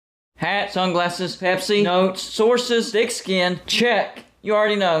Hat, sunglasses, Pepsi, notes, sources, thick skin, check. You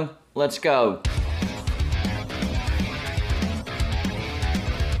already know. Let's go.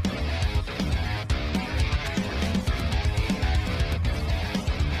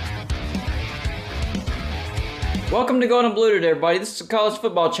 Welcome to Gold and Blue today, everybody. This is a college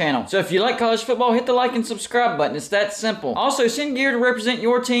football channel. So if you like college football, hit the like and subscribe button. It's that simple. Also, send gear to represent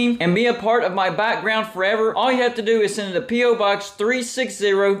your team and be a part of my background forever. All you have to do is send it to P.O. Box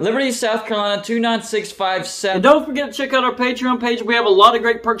 360, Liberty, South Carolina 29657. And don't forget to check out our Patreon page. We have a lot of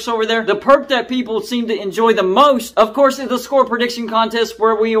great perks over there. The perk that people seem to enjoy the most, of course, is the score prediction contest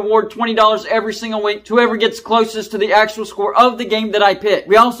where we award $20 every single week to whoever gets closest to the actual score of the game that I pick.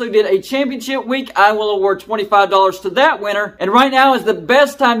 We also did a championship week. I will award $25 to that winner. And right now is the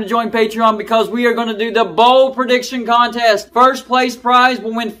best time to join Patreon because we are going to do the bowl prediction contest. First place prize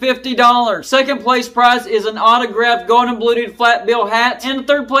will win $50. Second place prize is an autographed gold and blue flat bill hat. And the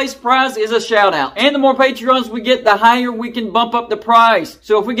third place prize is a shout out. And the more Patreons we get, the higher we can bump up the prize.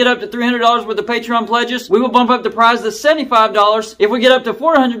 So if we get up to $300 with the Patreon pledges, we will bump up the prize to $75. If we get up to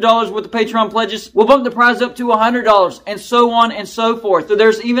 $400 with the Patreon pledges, we'll bump the prize up to $100, and so on and so forth. So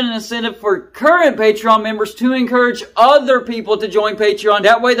there's even an incentive for current Patreon members to encourage other people to join Patreon.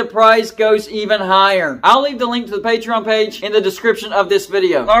 That way the prize goes even higher. I'll leave the link to the Patreon page in the description of this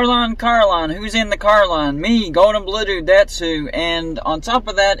video. Caroline, who's in the car line? Me, Gold and Blue Dude, that's who. And on top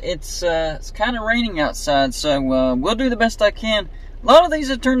of that, it's kind of raining outside, so we'll do the best I can. A lot of these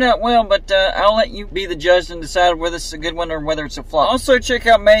have turned out well, but I'll let you be the judge and decide whether it's a good one or whether it's a flop. Also, check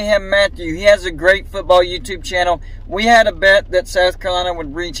out Mayhem Matthew. He has a great football YouTube channel. We had a bet that South Carolina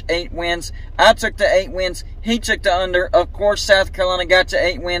would reach 8 wins. I took the 8 wins. He took the under. Of course, South Carolina got to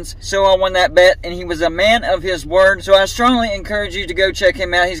 8 wins, so I won that bet, and he was a man of his word. So I strongly encourage you to go check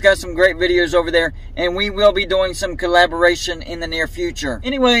him out. He's got some great videos over there, and we will be doing some collaboration in the near future.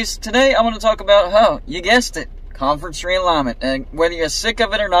 Anyways, today I want to talk about, you guessed it, conference realignment. And whether you're sick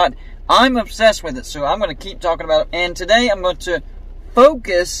of it or not, I'm obsessed with it, so I'm going to keep talking about it. And today I'm going to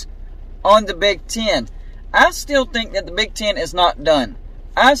focus on the Big Ten. I still think that the Big Ten is not done.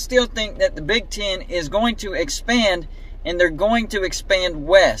 I still think that the Big Ten is going to expand, and they're going to expand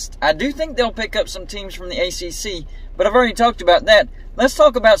west. I do think they'll pick up some teams from the ACC, but I've already talked about that. Let's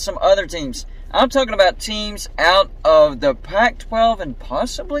talk about some other teams. I'm talking about teams out of the Pac-12 and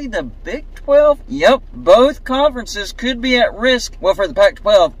possibly the Big 12. Yep, both conferences could be at risk. Well, for the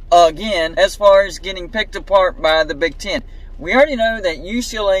Pac-12, again, as far as getting picked apart by the Big 10. We already know that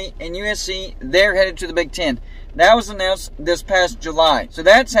UCLA and USC, they're headed to the Big 10. That was announced this past July. So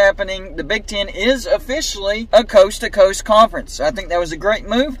that's happening. The Big 10 is officially a coast-to-coast conference. I think that was a great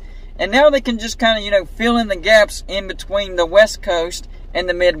move. And now they can just kind of, fill in the gaps in between the West Coast and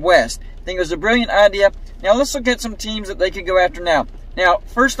the Midwest. I think it was a brilliant idea. Now let's look at some teams that they could go after now. Now,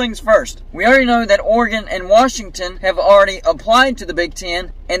 first things first. We already know that Oregon and Washington have already applied to the Big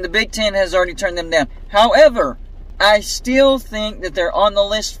Ten, and the Big Ten has already turned them down. However, I still think that they're on the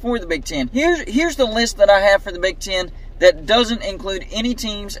list for the Big Ten. Here's the list that I have for the Big Ten that doesn't include any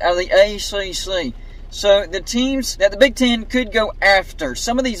teams out of the ACC. So the teams that the Big Ten could go after.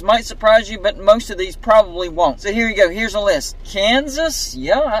 Some of these might surprise you, but most of these probably won't. So here you go. Here's a list. Kansas.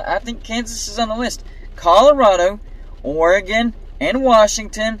 Yeah, I think Kansas is on the list. Colorado, Oregon, and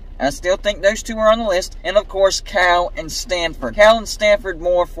Washington. I still think those two are on the list. And, of course, Cal and Stanford. Cal and Stanford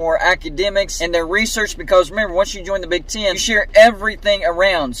more for academics and their research because, remember, once you join the Big Ten, you share everything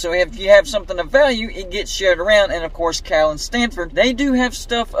around. So if you have something of value, it gets shared around. And, of course, Cal and Stanford, they do have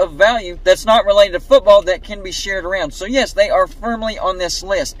stuff of value that's not related to football that can be shared around. So, yes, they are firmly on this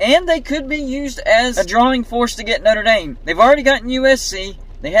list. And they could be used as a drawing force to get Notre Dame. They've already gotten USC.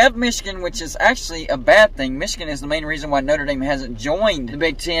 They have Michigan, which is actually a bad thing. Michigan is the main reason why Notre Dame hasn't joined the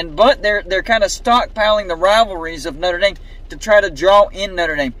Big Ten, but they're kind of stockpiling the rivalries of Notre Dame to try to draw in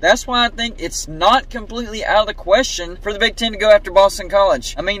Notre Dame. That's why I think it's not completely out of the question for the Big Ten to go after Boston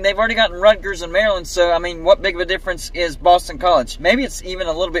College. I mean, they've already gotten Rutgers and Maryland, so, I mean, what big of a difference is Boston College? Maybe it's even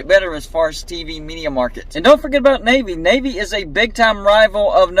a little bit better as far as TV media market. And don't forget about Navy. Navy is a big-time rival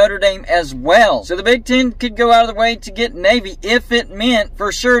of Notre Dame as well. So the Big Ten could go out of the way to get Navy if it meant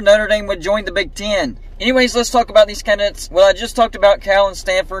for sure Notre Dame would join the Big Ten. Anyways, let's talk about these candidates. Well, I just talked about Cal and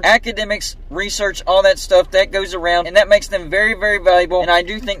Stanford. Academics, research, all that stuff, that goes around. And that makes them very, very valuable. And I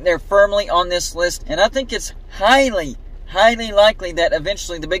do think they're firmly on this list. And I think it's highly likely that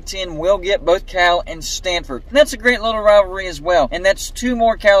eventually the Big Ten will get both Cal and Stanford. And that's a great little rivalry as well. And that's 2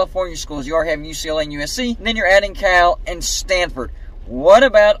 more California schools. You already have UCLA and USC. And then you're adding Cal and Stanford. What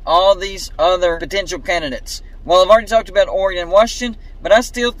about all these other potential candidates? Well, I've already talked about Oregon and Washington. but I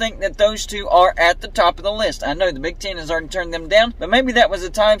still think that those two are at the top of the list. I know the Big Ten has already turned them down, but maybe that was a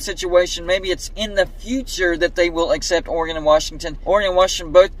time situation. Maybe it's in the future that they will accept Oregon and Washington. Oregon and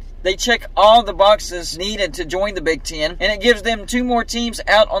Washington both, they check all the boxes needed to join the Big Ten, and it gives them two more teams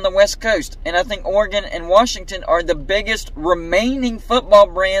out on the West Coast. And I think Oregon and Washington are the biggest remaining football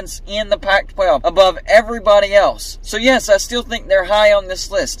brands in the Pac-12, above everybody else. So yes, I still think they're high on this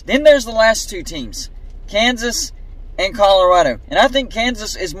list. Then there's the last two teams, Kansas and Colorado. And I think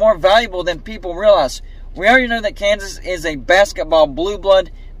Kansas is more valuable than people realize. We already know that Kansas is a basketball blue blood.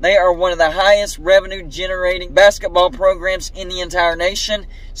 They are one of the highest revenue generating basketball programs in the entire nation.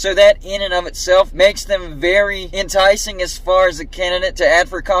 So that in and of itself makes them very enticing as far as a candidate to add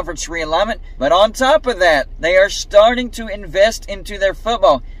for conference realignment. But on top of that, they are starting to invest into their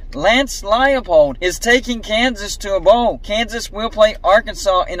football. Lance Leipold is taking Kansas to a bowl. Kansas will play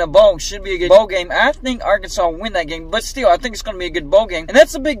Arkansas in a bowl. Should be a good bowl game. I think Arkansas will win that game, but still, I think it's going to be a good bowl game. And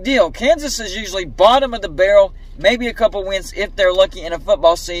that's a big deal. Kansas is usually bottom of the barrel, maybe a couple wins if they're lucky in a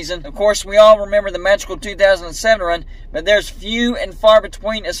football season. Of course, we all remember the magical 2007 run, but there's few and far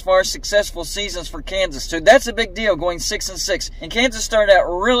between as far as successful seasons for Kansas. So that's a big deal, going 6-6. And Kansas started out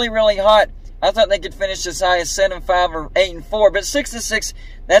really, really hot. I thought they could finish as high as 7-5 or 8-4, but 6-6,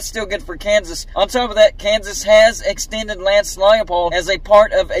 that's still good for Kansas. On top of that, Kansas has extended Lance Leipold as a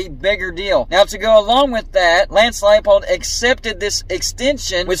part of a bigger deal. Now, to go along with that, Lance Leipold accepted this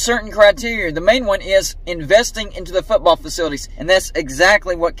extension with certain criteria. The main one is investing into the football facilities, and that's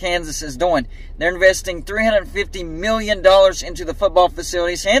exactly what Kansas is doing. They're investing $350 million into the football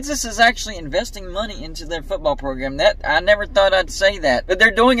facilities. Kansas is actually investing money into their football program. That I never thought I'd say that, but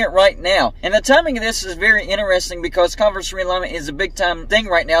they're doing it right now. And the timing of this is very interesting because conference realignment is a big-time thing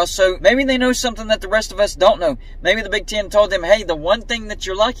right now, so maybe they know something that the rest of us don't know. Maybe the Big Ten told them, hey, the one thing that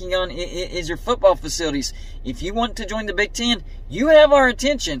you're lacking on is your football facilities. If you want to join the Big Ten, you have our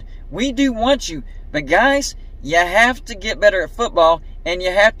attention. We do want you. But guys, you have to get better at football, and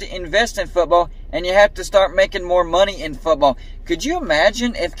you have to invest in football, and you have to start making more money in football. Could you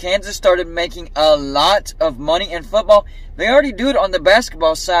imagine if Kansas started making a lot of money in football? They already do it on the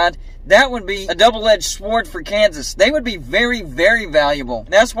basketball side. That would be a double-edged sword for Kansas. They would be very, very valuable.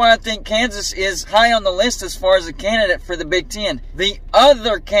 That's why I think Kansas is high on the list as far as a candidate for the Big Ten. The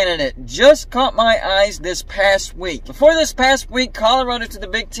other candidate just caught my eyes this past week. Before this past week, Colorado to the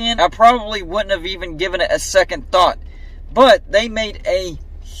Big Ten, I probably wouldn't have even given it a second thought. But they made a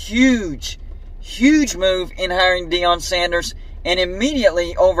huge move in hiring Deion Sanders, and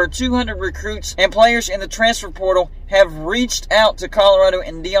immediately over 200 recruits and players in the transfer portal have reached out to Colorado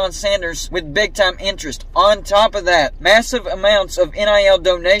and Deion Sanders with big-time interest. On top of that, massive amounts of NIL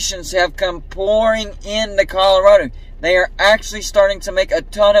donations have come pouring into Colorado. They are actually starting to make a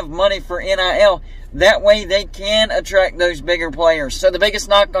ton of money for NIL. That way they can attract those bigger players. So the biggest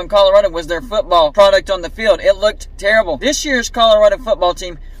knock on Colorado was their football product on the field. It looked terrible. This year's Colorado football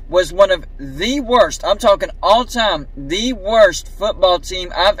team was one of the worst, I'm talking all-time, the worst football team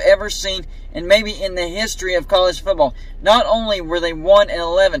I've ever seen, and maybe in the history of college football. Not only were they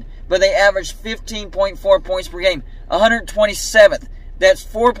 1-11, but they averaged 15.4 points per game, 127th. That's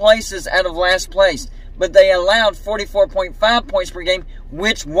 4 places out of last place. But they allowed 44.5 points per game,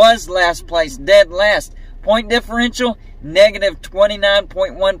 which was last place, dead last. Point differential, negative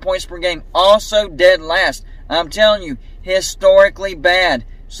 29.1 points per game, also dead last. I'm telling you, historically bad.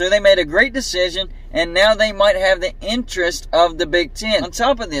 So they made a great decision, and now they might have the interest of the Big Ten. On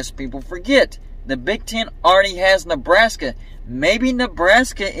top of this, people forget, the Big Ten already has Nebraska. Maybe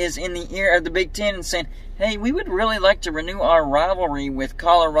Nebraska is in the ear of the Big Ten and saying, hey, we would really like to renew our rivalry with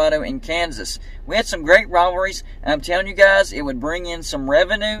Colorado and Kansas. We had some great rivalries, and I'm telling you guys, it would bring in some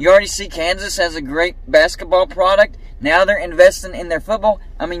revenue. You already see Kansas has a great basketball product. Now they're investing in their football.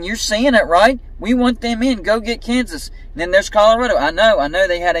 I mean, you're seeing it, right? We want them in. Go get Kansas. And then there's Colorado. I know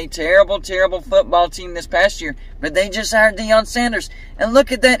they had a terrible football team this past year, but they just hired Deion Sanders. And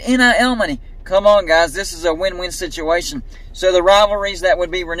look at that NIL money. Come on, guys. This is a win-win situation. So the rivalries that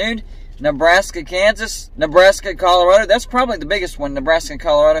would be renewed, Nebraska-Kansas, Nebraska-Colorado. That's probably the biggest one,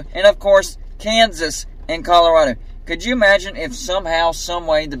 Nebraska-Colorado. And, of course, Kansas and Colorado. Could you imagine if somehow,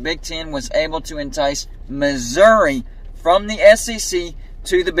 someway, the Big Ten was able to entice Missouri from the SEC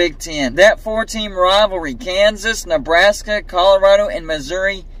to the Big Ten? That 4-team rivalry, Kansas, Nebraska, Colorado, and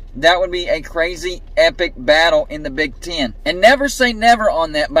Missouri, that would be a crazy, epic battle in the Big Ten. And never say never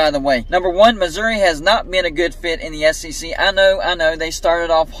on that, by the way. Number one, Missouri has not been a good fit in the SEC. I know, they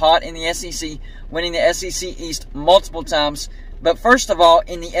started off hot in the SEC, winning the SEC East multiple times. But first of all,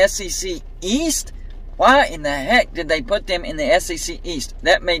 in the SEC East, why in the heck did they put them in the SEC East?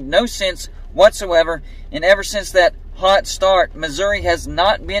 That made no sense whatsoever. And ever since that hot start. Missouri has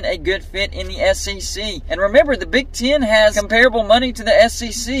not been a good fit in the SEC. And remember, the Big Ten has comparable money to the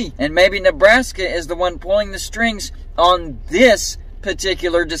SEC. And maybe Nebraska is the one pulling the strings on this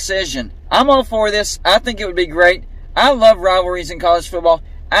particular decision. I'm all for this. I think it would be great. I love rivalries in college football.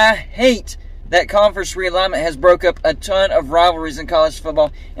 I hate that conference realignment has broke up a ton of rivalries in college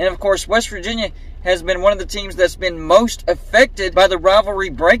football. And of course, West Virginia has been one of the teams that's been most affected by the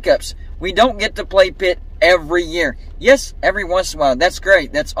rivalry breakups. We don't get to play Pitt every year. Yes, every once in a while. That's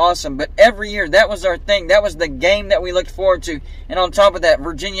great. That's awesome. But every year, that was our thing. That was the game that we looked forward to. And on top of that,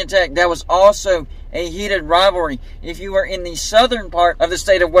 Virginia Tech, that was also a heated rivalry. If you were in the southern part of the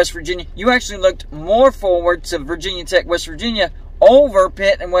state of West Virginia, you actually looked more forward to Virginia Tech, West Virginia, over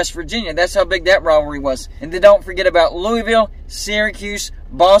Pitt and West Virginia. That's how big that rivalry was. And then don't forget about Louisville, Syracuse,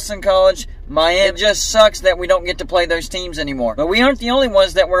 Boston College, Miami. It just sucks that we don't get to play those teams anymore. But we aren't the only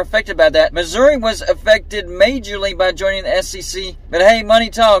ones that were affected by that. Missouri was affected majorly by joining the SEC. But hey, money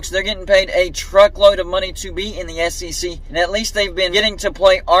talks. They're getting paid a truckload of money to be in the SEC. And at least they've been getting to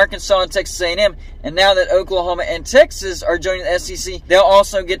play Arkansas and Texas A&M. And now that Oklahoma and Texas are joining the SEC, they'll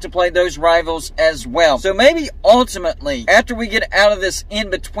also get to play those rivals as well. So maybe ultimately, after we get out of this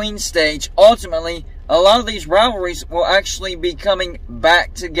in-between stage, ultimately, a lot of these rivalries will actually be coming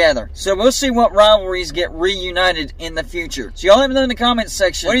back together. So we'll see what rivalries get reunited in the future. So y'all let me know in the comments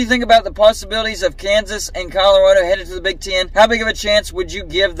section. What do you think about the possibilities of Kansas and Colorado headed to the Big Ten? How big of a chance would you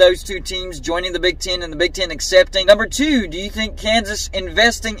give those two teams joining the Big Ten and the Big Ten accepting? Number 2, do you think Kansas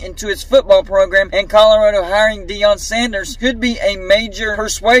investing into its football program and Colorado hiring Deion Sanders could be a major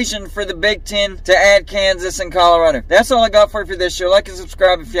persuasion for the Big Ten to add Kansas and Colorado? That's all I got for you for this show. Like and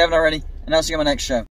subscribe if you haven't already, and I'll see you on my next show.